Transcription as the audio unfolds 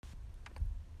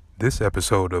This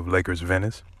episode of Lakers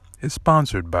Venice is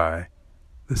sponsored by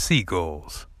the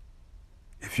Seagulls.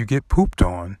 If you get pooped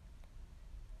on,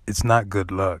 it's not good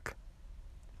luck,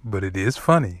 but it is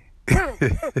funny.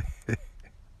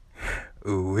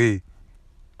 Ooh-wee.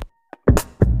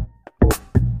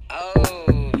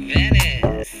 Oh,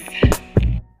 Venice.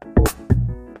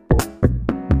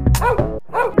 Oh,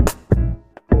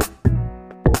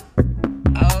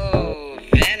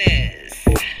 Venice.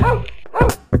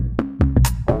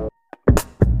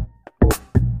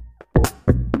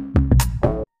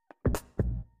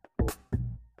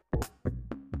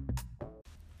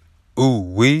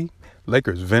 Ooh-wee.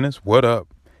 Lakers Venice, what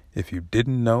up? If you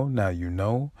didn't know, now you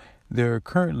know. There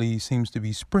currently seems to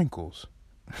be sprinkles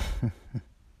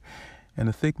and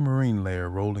a thick marine layer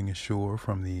rolling ashore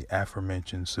from the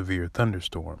aforementioned severe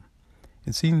thunderstorm.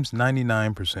 It seems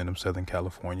 99% of Southern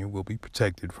California will be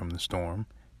protected from the storm,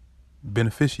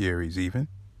 beneficiaries even.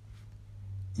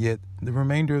 Yet the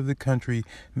remainder of the country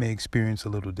may experience a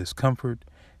little discomfort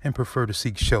and prefer to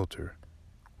seek shelter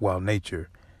while nature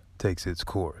takes its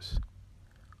course.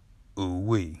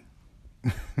 Ooh-wee.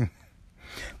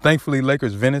 Thankfully,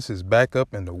 Lakers Venice is back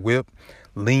up in the whip,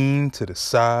 lean to the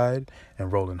side,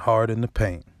 and rolling hard in the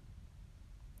paint.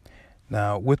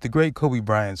 Now, with the great Kobe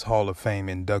Bryant's Hall of Fame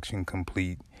induction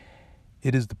complete,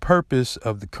 it is the purpose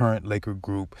of the current Laker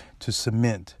group to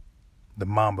cement the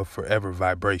Mamba Forever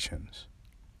vibrations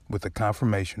with a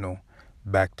conformational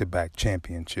back-to-back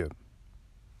championship.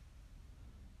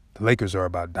 The Lakers are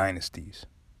about dynasties.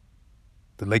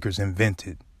 The Lakers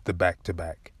invented the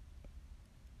back-to-back.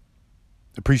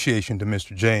 Appreciation to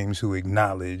Mr. James, who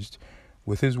acknowledged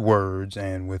with his words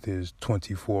and with his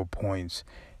 24 points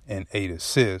and 8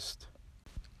 assists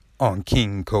on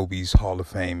King Kobe's Hall of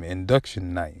Fame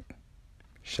induction night.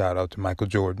 Shout out to Michael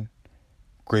Jordan.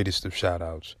 Greatest of shout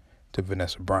outs to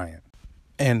Vanessa Bryant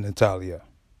and Natalia.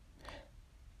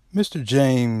 Mr.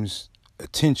 James'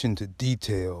 attention to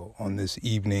detail on this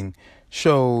evening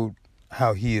showed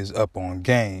how he is up on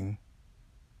game,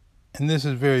 and this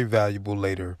is very valuable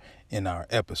later in our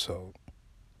episode.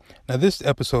 Now, this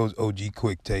episode's OG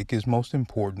Quick Take is most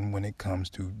important when it comes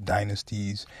to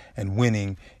dynasties and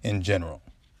winning in general.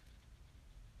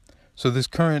 So this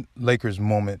current Lakers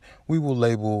moment, we will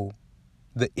label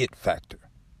the IT factor,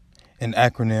 an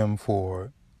acronym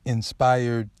for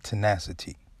inspired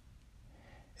tenacity.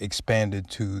 Expanded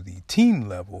to the team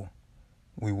level,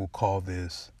 we will call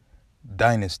this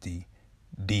dynasty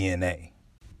DNA.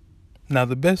 Now,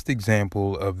 the best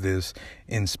example of this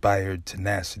inspired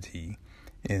tenacity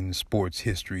in sports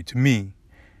history to me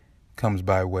comes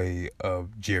by way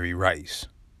of Jerry Rice,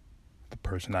 the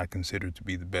person I consider to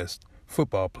be the best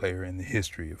football player in the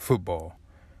history of football,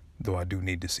 though I do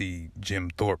need to see Jim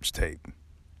Thorpe's tape.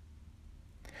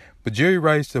 But Jerry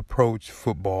Rice approached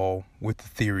football with the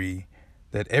theory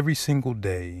that every single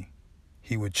day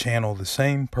he would channel the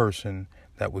same person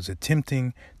that was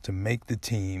attempting to make the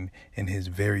team in his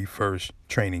very first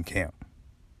training camp.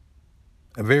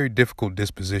 A very difficult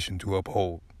disposition to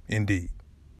uphold, indeed.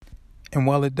 And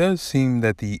while it does seem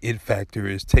that the it factor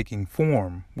is taking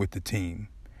form with the team,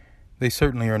 they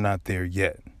certainly are not there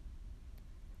yet.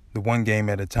 The one game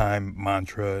at a time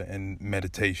mantra and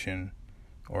meditation,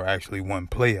 or actually one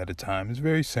play at a time, is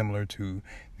very similar to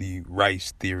the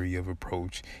Rice theory of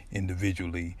approach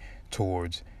individually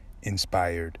towards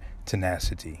inspired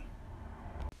tenacity.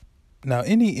 Now,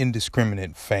 any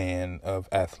indiscriminate fan of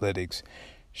athletics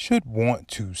should want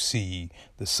to see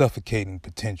the suffocating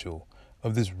potential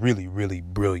of this really, really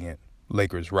brilliant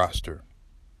Lakers roster.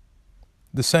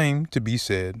 The same to be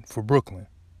said for Brooklyn.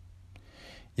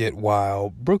 Yet while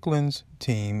Brooklyn's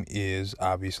team is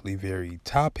obviously very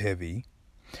top-heavy,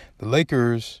 the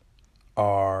Lakers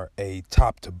are a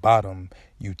top-to-bottom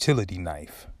utility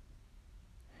knife.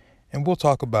 And we'll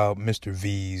talk about Mr.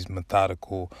 V's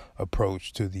methodical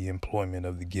approach to the employment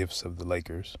of the gifts of the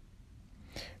Lakers.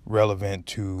 Relevant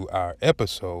to our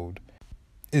episode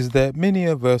is that many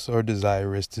of us are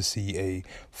desirous to see a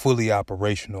fully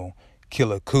operational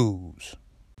Killer Kuz.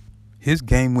 His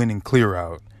game-winning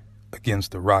clear-out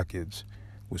against the Rockets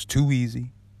was too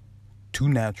easy, too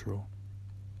natural,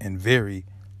 and very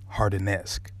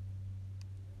Harden-esque.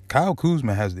 Kyle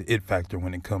Kuzma has the it factor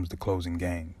when it comes to closing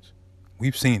games.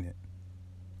 We've seen it.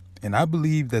 And I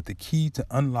believe that the key to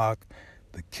unlock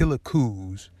the Killer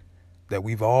Kuz that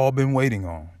we've all been waiting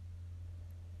on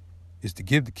is to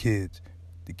give the kids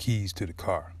the keys to the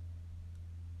car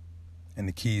and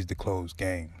the keys to close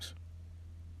games.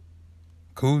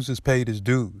 Kuz has paid his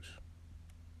dues.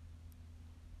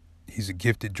 He's a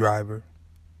gifted driver.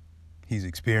 He's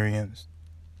experienced.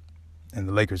 And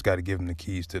the Lakers got to give him the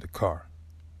keys to the car.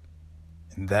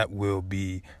 And that will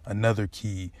be another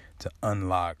key to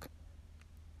unlock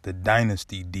the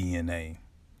dynasty DNA,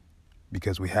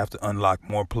 because we have to unlock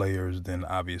more players than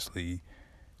obviously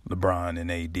LeBron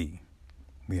and AD.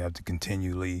 We have to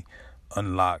continually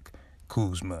unlock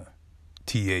Kuzma,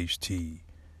 THT.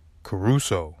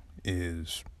 Caruso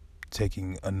is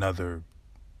taking another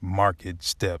market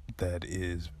step that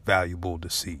is valuable to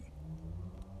see.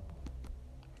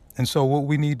 And so what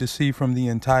we need to see from the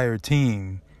entire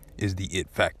team is the it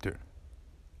factor.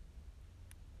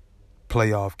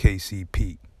 Playoff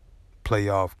KCP,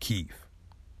 playoff Keith,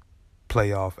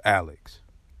 playoff Alex.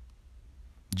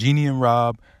 Jeannie and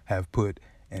Rob have put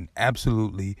an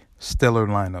absolutely stellar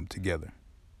lineup together.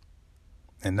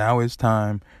 And now it's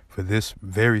time for this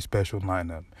very special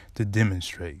lineup to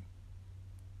demonstrate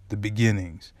the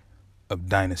beginnings of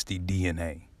Dynasty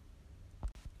DNA.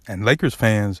 And Lakers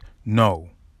fans know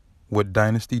what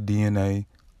Dynasty DNA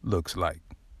looks like.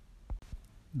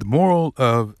 The moral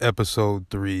of episode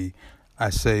 3, I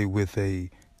say with a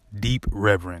deep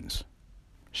reverence.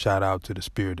 Shout out to the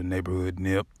Spirit of Neighborhood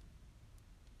Nip.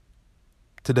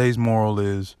 Today's moral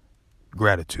is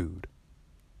gratitude.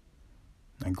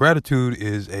 And gratitude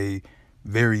is a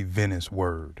very Venice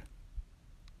word.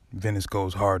 Venice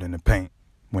goes hard in the paint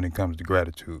when it comes to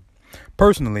gratitude.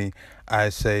 Personally, I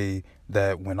say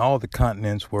that when all the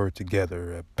continents were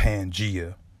together at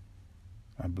Pangea,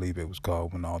 I believe it was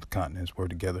called, when all the continents were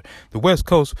together, the West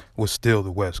Coast was still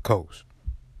the West Coast.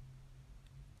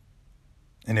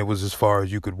 And it was as far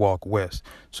as you could walk west.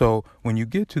 So when you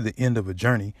get to the end of a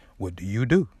journey, what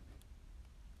do?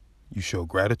 You show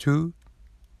gratitude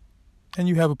and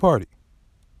you have a party.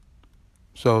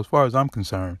 So as far as I'm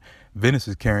concerned, Venice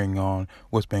is carrying on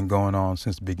what's been going on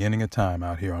since the beginning of time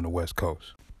out here on the West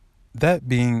Coast. That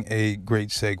being a great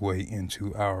segue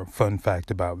into our fun fact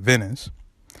about Venice.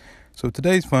 So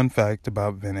today's fun fact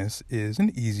about Venice is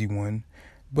an easy one,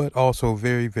 but also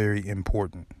very, very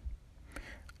important.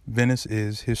 Venice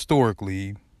is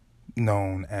historically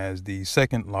known as the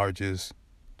second largest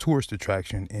tourist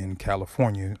attraction in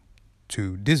California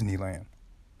to Disneyland.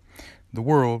 The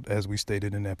world, as we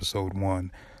stated in episode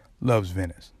 1, loves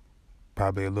Venice.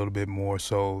 Probably a little bit more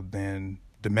so than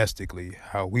domestically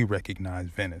how we recognize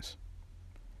Venice.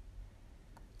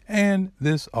 And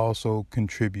this also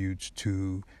contributes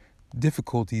to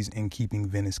difficulties in keeping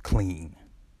Venice clean.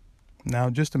 Now,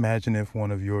 just imagine if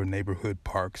one of your neighborhood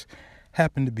parks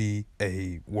happened to be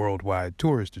a worldwide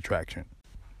tourist attraction.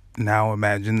 Now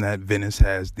imagine that Venice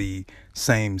has the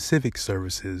same civic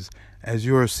services as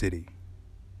your city.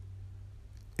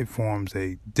 It forms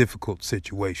a difficult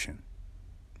situation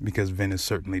because Venice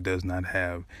certainly does not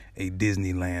have a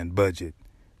Disneyland budget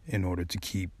in order to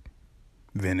keep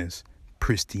Venice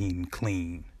pristine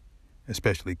clean,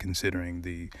 especially considering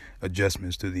the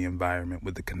adjustments to the environment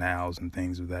with the canals and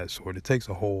things of that sort. It takes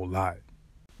a whole lot.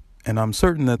 And I'm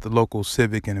certain that the local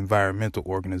civic and environmental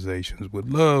organizations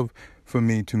would love for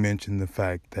me to mention the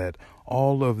fact that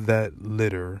all of that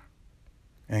litter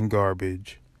and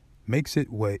garbage makes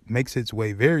its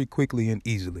way very quickly and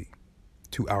easily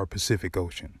to our Pacific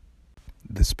Ocean.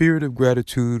 The spirit of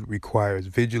gratitude requires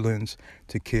vigilance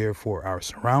to care for our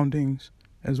surroundings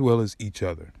as well as each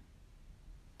other.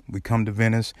 We come to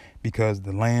Venice because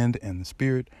the land and the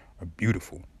spirit are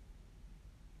beautiful.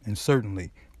 And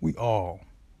certainly, we all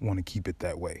want to keep it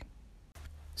that way.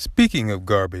 Speaking of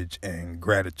garbage and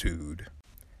gratitude,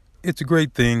 it's a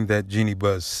great thing that Jeannie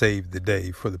Buss saved the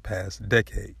day for the past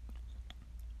decade.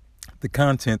 The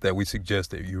content that we suggest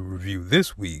that you review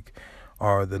this week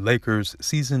are the Lakers'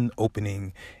 season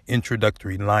opening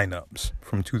introductory lineups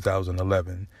from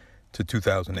 2011 to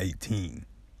 2018.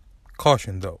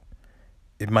 Caution though,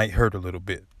 it might hurt a little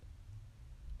bit.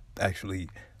 Actually,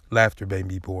 laughter may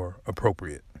be more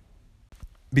appropriate.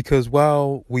 Because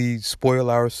while we spoil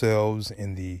ourselves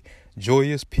in the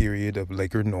joyous period of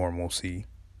Laker normalcy,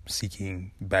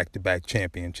 seeking back-to-back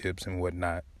championships and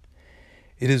whatnot,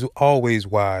 it is always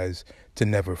wise to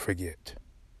never forget.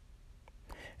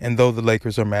 And though the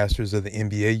Lakers are masters of the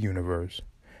NBA universe,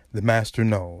 the master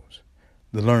knows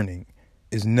the learning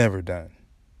is never done.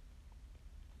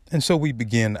 And so we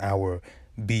begin our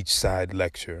beachside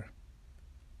lecture.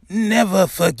 Never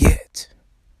forget.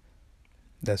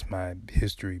 That's my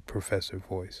history professor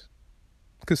voice.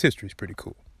 Because history is pretty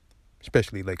cool,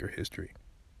 especially Laker history.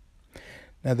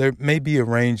 Now, there may be a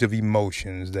range of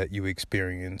emotions that you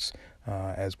experience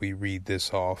as we read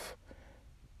this off.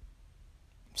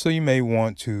 So you may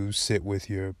want to sit with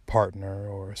your partner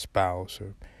or spouse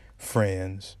or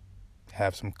friends,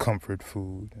 have some comfort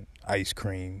food, and ice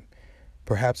cream,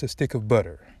 perhaps a stick of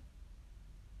butter,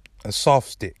 a soft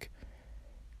stick,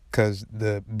 because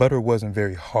the butter wasn't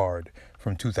very hard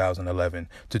from 2011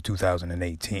 to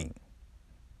 2018.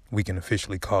 We can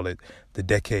officially call it the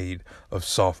decade of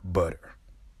soft butter.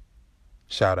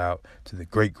 Shout out to the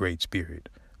great, great spirit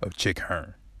of Chick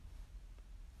Hearn.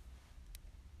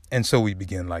 And so we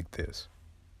begin like this.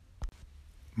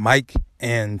 Mike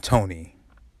and Tony.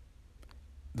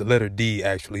 The letter D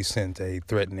actually sent a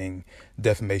threatening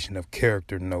defamation of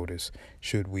character notice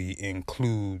should we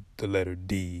include the letter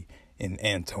D in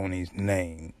Antony's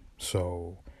name.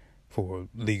 So, for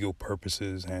legal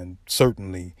purposes and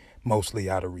certainly mostly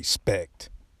out of respect,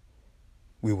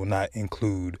 we will not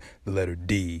include the letter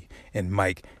D in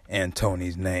Mike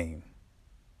Antony's name.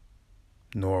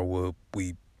 Nor will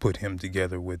we put him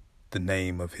together with the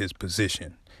name of his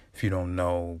position. If you don't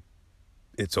know,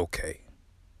 it's okay.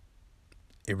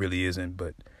 It really isn't,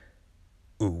 but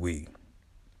ooh-wee.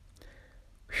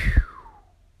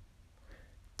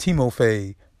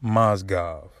 Timofey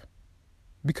Mozgov.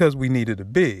 Because we needed a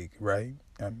big, right?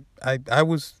 I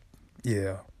was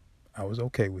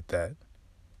okay with that.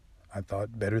 I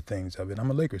thought better things of it.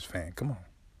 I'm a Lakers fan. Come on.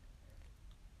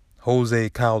 Jose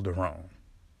Calderon.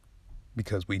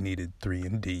 Because we needed 3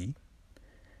 and D.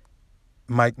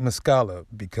 Mike Muscala.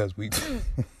 Because we...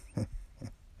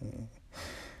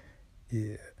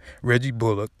 Yeah. Reggie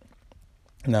Bullock.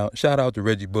 Now, shout out to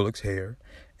Reggie Bullock's hair.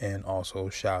 And also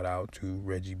shout out to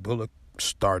Reggie Bullock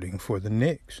starting for the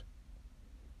Knicks.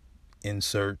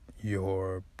 Insert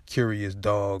your curious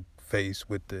dog face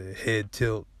with the head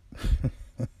tilt.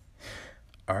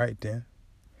 All right, then.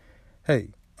 Hey,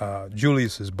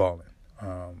 Julius is balling.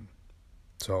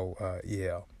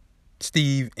 Yeah.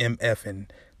 Steve M.F.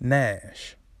 and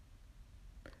Nash.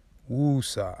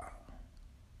 Woosa.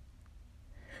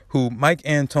 Who Mike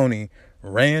Antony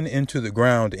ran into the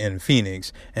ground in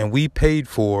Phoenix and we paid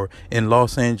for in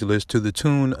Los Angeles to the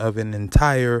tune of an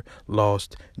entire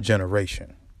lost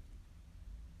generation.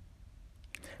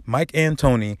 Mike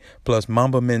Antony plus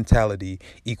Mamba mentality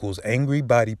equals angry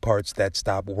body parts that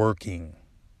stop working.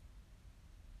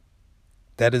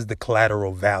 That is the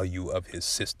collateral value of his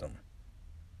system.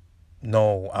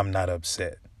 No, I'm not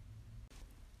upset.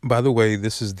 By the way,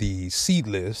 this is the C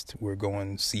list. We're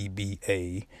going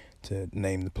CBA to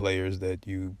name the players that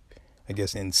you, I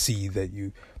guess in C, that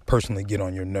you personally get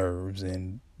on your nerves,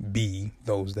 and B,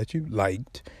 those that you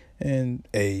liked, and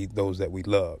A, those that we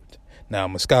loved. Now,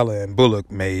 Muscala and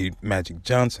Bullock made Magic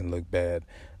Johnson look bad,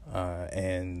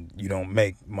 and you don't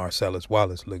make Marcellus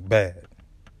Wallace look bad.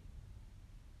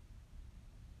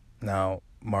 Now,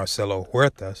 Marcelo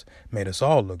Huertas made us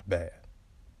all look bad.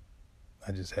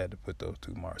 I just had to put those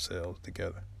two Marcels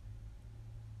together.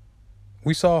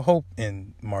 We saw hope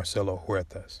in Marcelo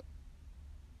Huertas.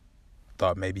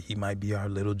 Thought maybe he might be our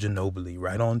little Ginobili,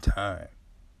 right on time.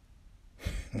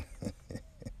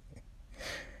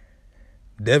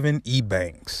 Devin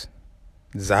Ebanks,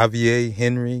 Xavier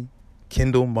Henry,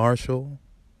 Kendall Marshall.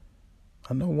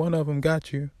 I know one of them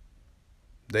got you.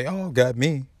 They all got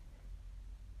me.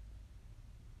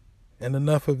 And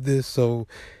enough of this, so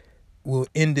we'll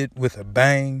end it with a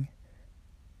bang,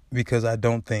 because I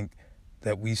don't think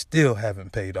that we still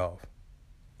haven't paid off.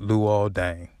 Luol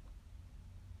Deng.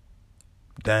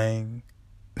 Dang.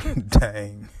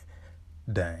 Dang.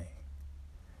 Dang.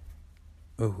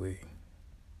 Ooh-wee.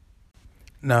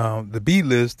 Now, the B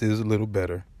list is a little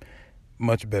better.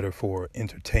 Much better for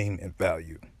entertainment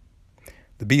value.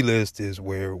 The B list is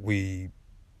where we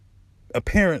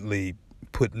apparently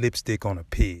put lipstick on a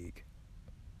pig.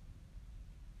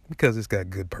 Because it's got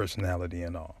good personality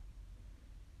and all.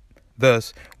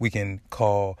 Thus, we can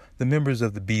call the members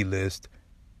of the B list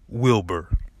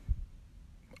Wilbur.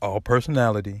 All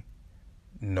personality,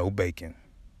 no bacon.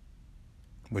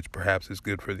 Which perhaps is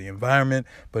good for the environment,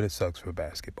 but it sucks for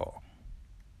basketball.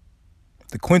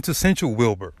 The quintessential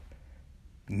Wilbur,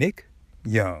 Nick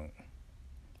Young.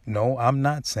 No, I'm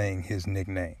not saying his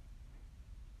nickname.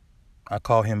 I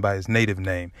call him by his native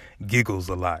name, Giggles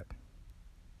a lot.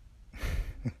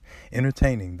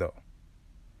 Entertaining, though.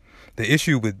 The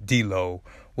issue with D-Lo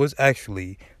was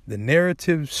actually the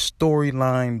narrative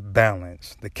storyline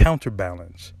balance, the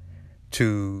counterbalance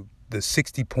to the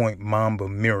 60-point Mamba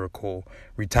Miracle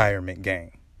retirement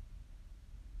game.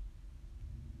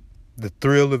 The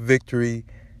thrill of victory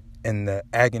and the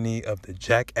agony of the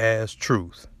jackass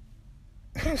truth.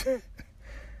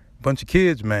 Bunch of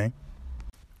kids, man.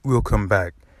 We'll come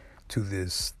back to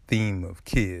this theme of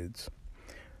kids.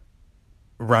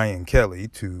 Ryan Kelly,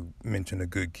 to mention a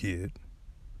good kid.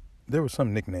 There was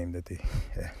some nickname that they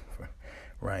had for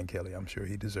Ryan Kelly. I'm sure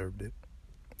he deserved it.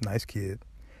 Nice kid.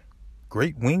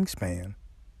 Great wingspan.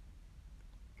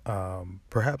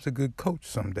 Perhaps a good coach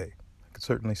someday. I could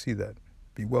certainly see that.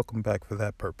 Be welcome back for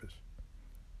that purpose.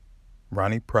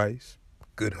 Ronnie Price,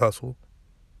 good hustle.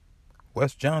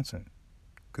 Wes Johnson,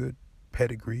 good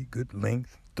pedigree, good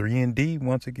length. 3-and-D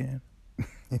once again.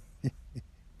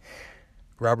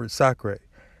 Robert Sacre,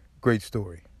 great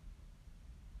story.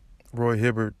 Roy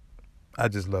Hibbert, I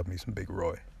just love me some Big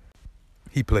Roy.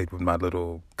 He played with my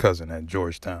little cousin at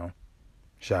Georgetown.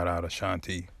 Shout out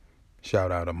Ashanti.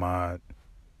 Shout out Ahmad.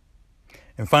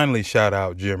 And finally, shout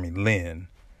out Jeremy Lin.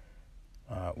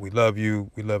 We love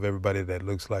you. We love everybody that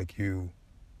looks like you.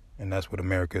 And that's what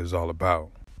America is all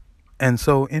about. And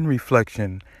so, in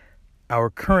reflection, our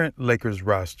current Lakers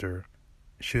roster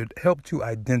should help to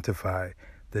identify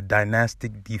the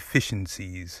dynastic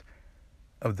deficiencies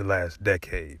of the last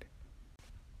decade.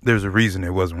 There's a reason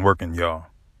it wasn't working, y'all.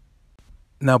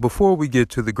 Now, before we get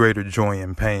to the greater joy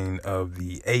and pain of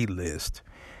the A-list,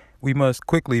 we must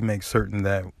quickly make certain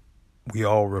that we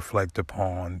all reflect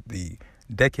upon the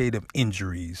decade of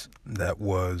injuries that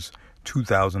was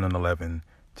 2011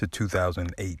 to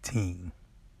 2018.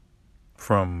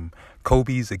 From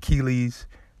Kobe's Achilles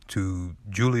to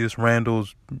Julius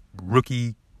Randle's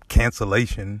rookie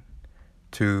cancellation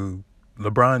to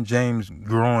LeBron James'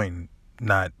 groin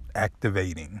not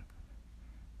activating.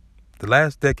 The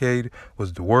last decade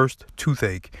was the worst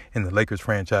toothache in the Lakers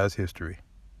franchise history.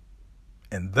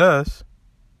 And thus,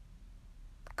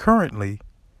 currently,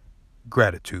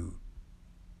 gratitude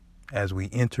as we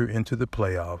enter into the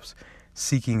playoffs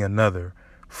seeking another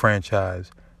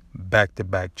franchise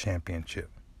back-to-back championship.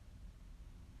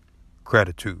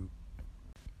 Gratitude.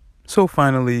 So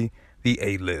finally, the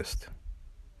A-list.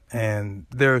 And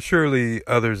there are surely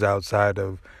others outside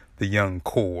of the young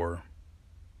core.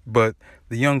 But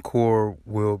the young core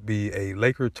will be a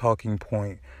Laker talking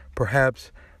point,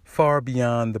 perhaps far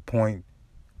beyond the point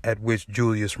at which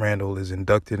Julius Randle is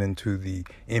inducted into the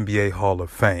NBA Hall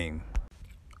of Fame.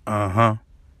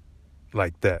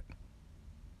 Like that.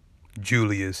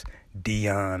 Julius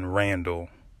Dion Randle,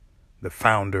 the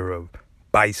founder of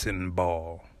Bison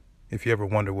Ball. If you ever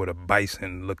wonder what a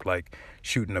bison looked like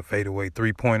shooting a fadeaway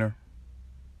three-pointer.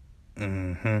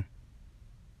 I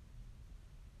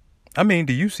mean,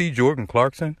 do you see Jordan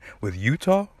Clarkson with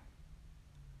Utah?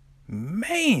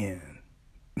 Man.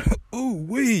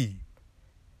 Ooh-wee.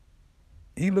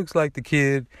 He looks like the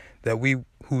kid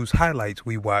whose highlights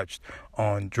we watched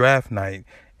on draft night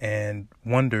and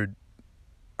wondered,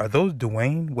 are those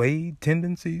Dwayne Wade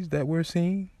tendencies that we're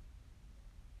seeing?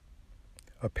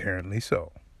 Apparently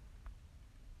so.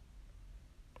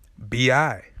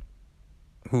 B.I.,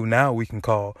 who now we can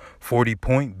call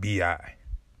 40-point B.I.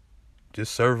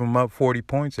 Just serve him up 40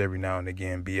 points every now and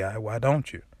again, B.I. Why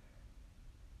don't you?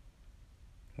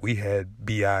 We had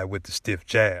B.I. with the stiff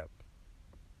jab.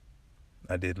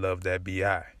 I did love that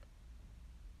B.I.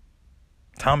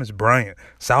 Thomas Bryant,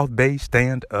 South Bay,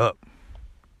 stand up.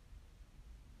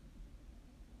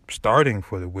 Starting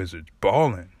for the Wizards,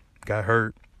 balling, got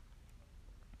hurt.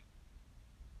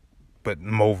 But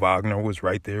Mo Wagner was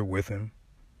right there with him.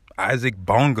 Isaac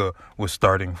Bonga was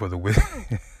starting for the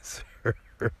Wizards.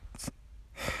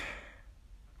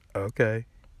 Okay.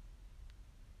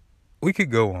 We could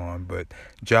go on, but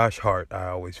Josh Hart, I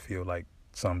always feel like,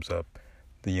 sums up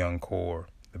the young core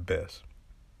the best.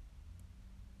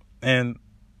 And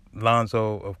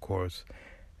Lonzo, of course.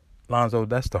 Lonzo,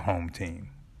 that's the home team.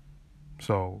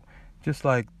 So, just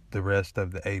like the rest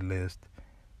of the A-list,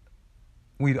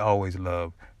 we'd always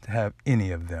love to have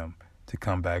any of them to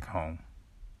come back home.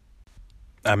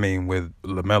 I mean, with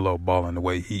LaMelo balling the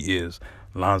way he is,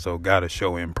 Lonzo gotta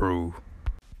show improve.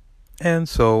 And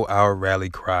so our rally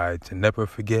cry to never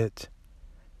forget,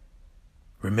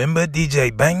 remember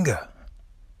DJ Banger,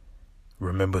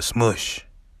 remember Smush.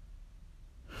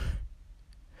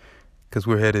 Because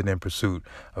we're headed in pursuit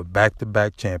of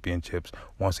back-to-back championships.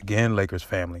 Once again, Lakers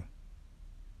family.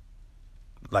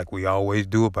 Like we always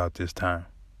do about this time.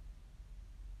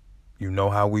 You know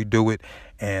how we do it.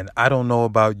 And I don't know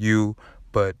about you,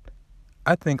 but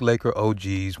I think Laker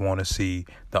OGs want to see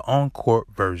the on-court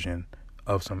version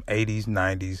of some 80s,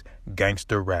 90s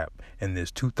gangster rap in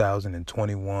this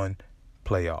 2021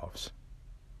 playoffs.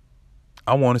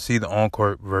 I want to see the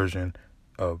on-court version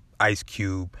of Ice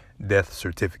Cube Death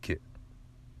Certificate.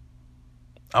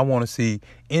 I want to see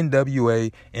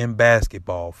NWA in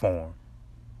basketball form.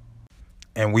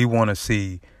 And we want to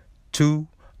see two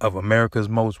of America's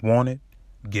Most Wanted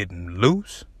getting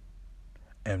loose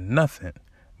and nothing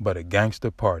but a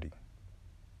gangster party.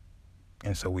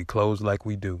 And so we close like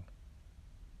we do.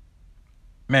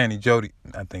 I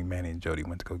think Manny and Jody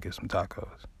went to go get some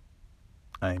tacos.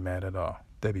 I ain't mad at all.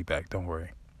 They'll be back, don't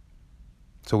worry.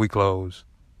 So we close.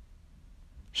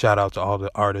 Shout out to all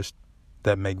the artists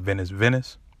that make Venice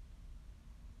Venice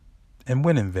and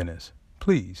win in Venice.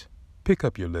 Please pick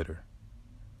up your litter,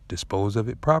 dispose of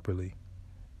it properly,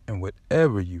 and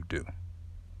whatever you do,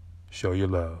 show your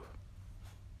love.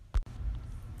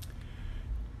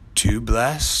 Too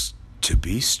blessed to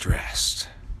be stressed.